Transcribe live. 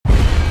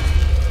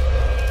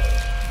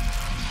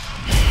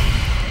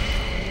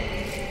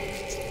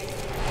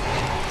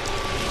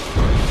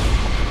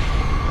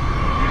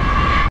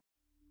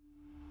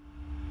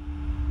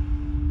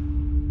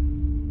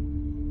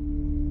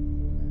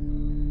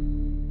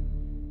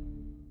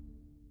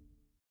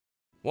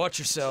Watch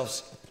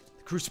yourselves.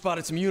 The crew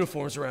spotted some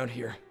uniforms around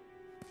here.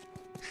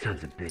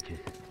 Sons of bitches.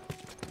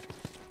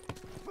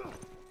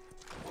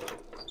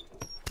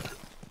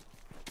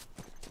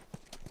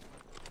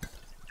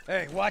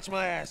 Hey, watch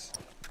my ass.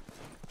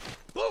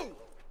 Boom!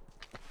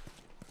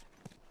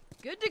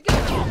 Good to go.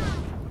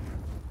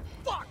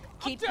 Fuck!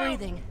 Keep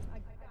breathing.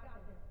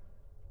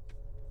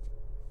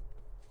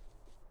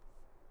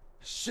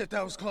 Shit,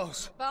 that was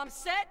close. Bomb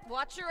set,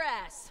 watch your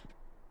ass.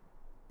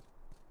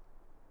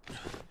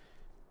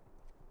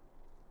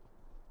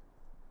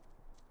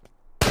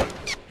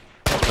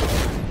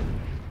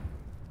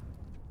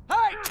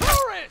 Hey,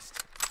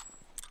 tourist!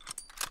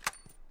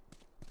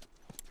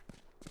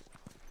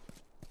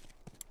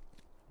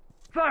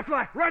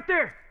 Firefly, right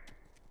there!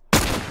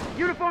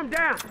 Uniform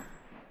down!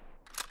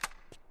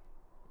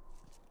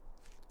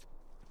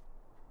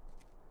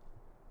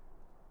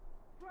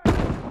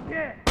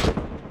 Yeah!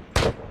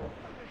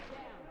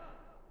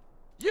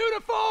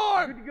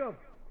 Uniform! Good to go.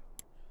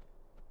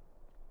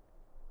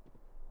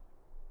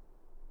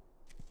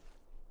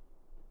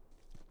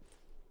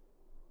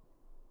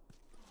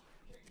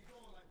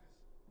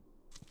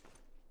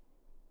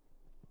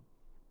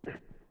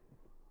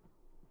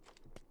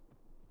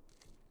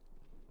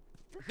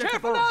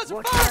 Careful now, it's a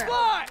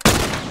firefly!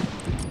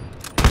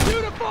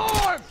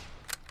 Uniform!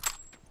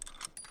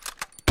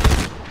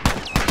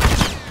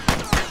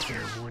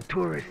 There's one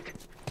tourist.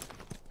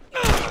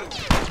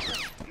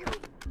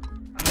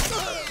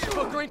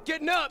 Fucker ain't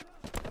getting up!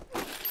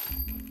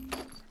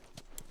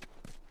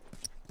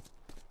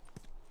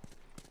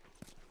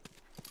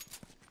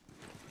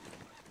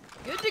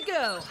 Good to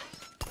go.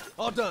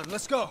 All done,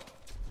 let's go.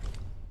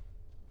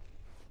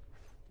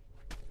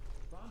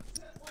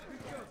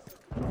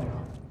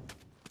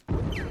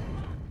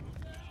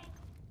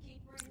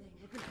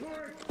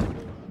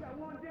 Got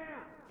one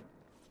down.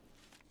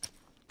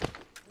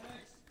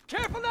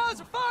 Careful now,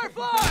 it's a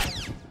firefly!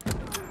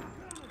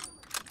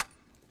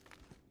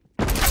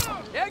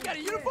 Yeah, I got a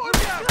uniform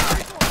down!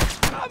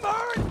 I'm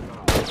hurt!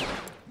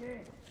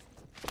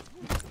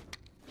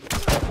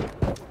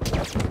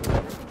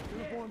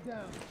 Uniform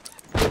down.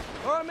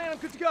 All right, man, I'm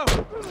good to go.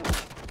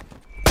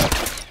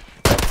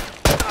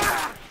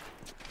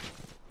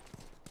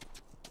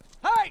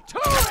 Hey,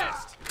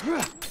 tourist!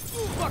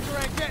 Fucker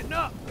ain't getting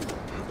up!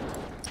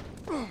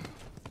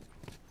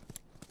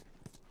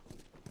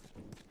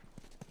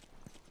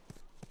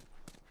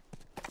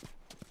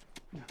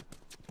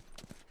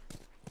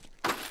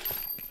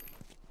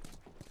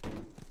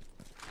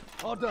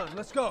 All done,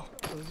 let's go.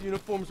 Those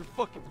uniforms are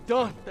fucking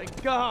done,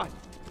 thank God.